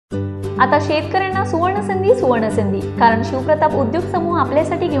आता शेतकऱ्यांना सुवर्ण संधी कारण शिवप्रताप उद्योग समूह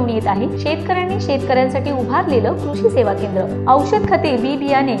आपल्यासाठी घेऊन येत आहे शेतकऱ्यांनी शेतकऱ्यांसाठी उभारलेलं कृषी सेवा केंद्र। औषध खते, बी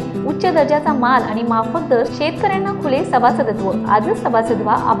बियाणे, उच्च दर्जाचा माल आणि माफक दर, शेतकऱ्यांना खुले सभासदत्व। आजच सभासद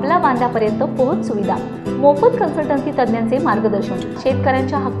व्हा, आपला बांधापर्यंत पोहोच सुविधा, मोफत कन्सल्टन्सी तज्ञांचे मार्गदर्शन।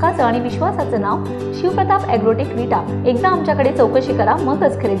 शेतकऱ्यांच्या हक्काचं आणि विश्वासाचं नाव शिवप्रताप ॲग्रोटेक विटा। एकदा आमच्याकडे चौकशी करा,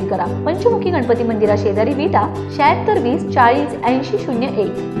 मगच खरेदी करा। पंचमुखी गणपती मंदिरा शेजारी विटा, 76 20 40 80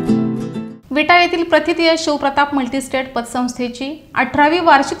 01। विटा येथील प्रथितीय शिवप्रताप मल्टीस्टेट पतसंस्थेची 18वी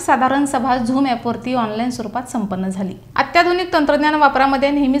वार्षिक साधारण सभा झूम ॲपवरती ऑनलाईन स्वरूपात संपन्न झाली। अत्याधुनिक तंत्रज्ञान वापरामध्ये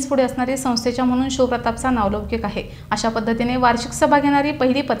नेहमीच पुढे असणारी संस्थेच्या म्हणून शिवप्रतापचा नावलौकिक आहे। अशा पद्धतीने वार्षिक सभा घेणारी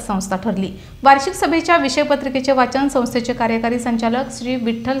पहिली पतसंस्था ठरली। वार्षिक सभेच्या विषयपत्रिकेचे वाचन संस्थेचे कार्यकारी संचालक श्री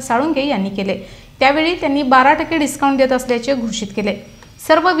विठ्ठल साळुंके यांनी केले। त्यावेळी त्यांनी 12% डिस्काउंट देत असल्याचे घोषित केले।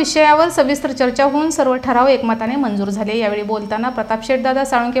 सर्व विषयावर सविस्तर चर्चा होऊन सर्व ठराव एकमताने मंजूर झाले। यावेळी बोलताना प्रतापशेठदादा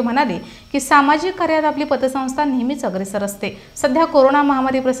साळुंके म्हणाले की सामाजिक कार्यात आपली पतसंस्था नेहमीच अग्रेसर असते। सध्या कोरोना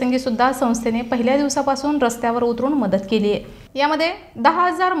महामारी प्रसंगी सुद्धा संस्थेने पहिल्या दिवसापासून रस्त्यावर उतरून मदत केली आहे। यामध्ये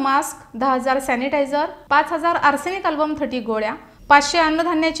 10,000 मास्क, 10,000 सॅनिटायझर, 5,000 आर्सेनिक अल्बम 30 गोळ्या, 500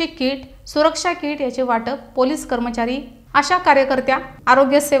 अन्नधान्याचे किट, सुरक्षा किट याचे वाटप पोलीस कर्मचारी, आशा कार्यकर्त्या,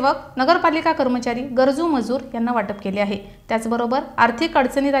 आरोग्य सेवक, नगरपालिका कर्मचारी, गरजू मजूर यांना वाटप केले आहे। त्याचबरोबर आर्थिक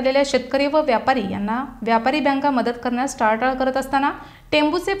अडचणीत आलेल्या शेतकरी व व्यापारी यांना व्यापारी बँका मदत करण्यास टाळाटाळ करत असताना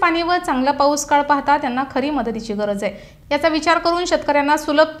टेंबूचे पाणी व चांगला पाऊस काळ पाहता त्यांना खरी मदतीची गरज आहे। याचा विचार करून शेतकऱ्यांना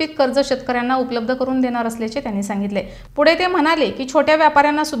सुलभ पीक कर्ज शेतकऱ्यांना उपलब्ध करून देणार असल्याचे त्यांनी सांगितले। पुढे ते म्हणाले की छोट्या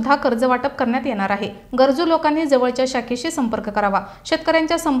व्यापाऱ्यांना सुद्धा कर्ज वाटप करण्यात येणार आहे। गरजू लोकांनी जवळच्या शाखेशी संपर्क करावा।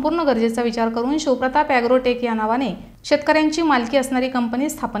 शेतकऱ्यांच्या संपूर्ण गरजेचा विचार करून शिवप्रताप ॲग्रोटेक या नावाने शेतकऱ्यांची मालकी असणारी कंपनी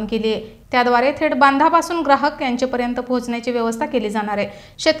स्थापन केली आहे। त्याद्वारे थेट बांधापासून ग्राहक यांच्यापर्यंत पोहोचण्याची व्यवस्था केली जाणार आहे।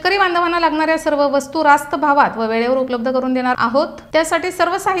 शेतकरी बांधवांना लागणाऱ्या सर्व वस्तू रास्त भावात व वेळेवर उपलब्ध करून देणार आहोत। त्यासाठी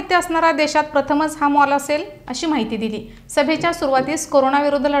सर्व साहित्य असणारा देशात प्रथमच हा मॉल असेल अशी माहिती दिली। सभेच्या सुरुवातीस कोरोना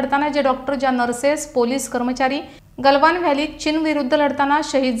विरुद्ध लढताना जे डॉक्टर, ज्या नर्सेस, पोलीस कर्मचारी, गलवान व्हॅलीत चीन विरुद्ध लढताना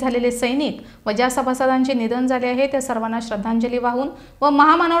शहीद झालेले सैनिक व ज्या सभासदांचे निधन झाले आहे त्या सर्वांना श्रद्धांजली वाहून व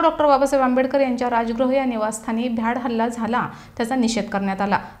महामानव डॉक्टर बाबासाहेब आंबेडकर यांच्या राजगृह या निवासस्थानी भ्याड हल्ला झाला त्याचा निषेध करण्यात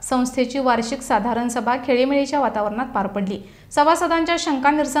आला। संस्थेची वार्षिक साधारण सभा खेळीमेळीच्या वातावरणात पार पडली। सभासदांच्या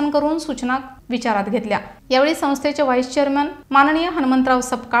शंका निरसन करून सूचना विचारात घेतल्या। यावेळी संस्थेचे व्हाईस चेअरमन माननीय हनुमंतराव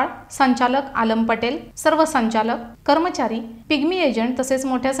सपकाळ, संचालक आलम पटेल, सर्व संचालक, कर्मचारी, पिग्मी एजंट तसेच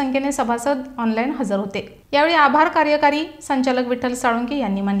मोठ्या संख्येने सभासद ऑनलाईन हजर होते। यावेळी आभार कार्यकारी संचालक विठ्ठल साळुंके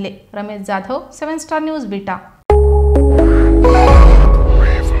यांनी मानले। रमेश जाधव, 7 स्टार न्यूज, विटा।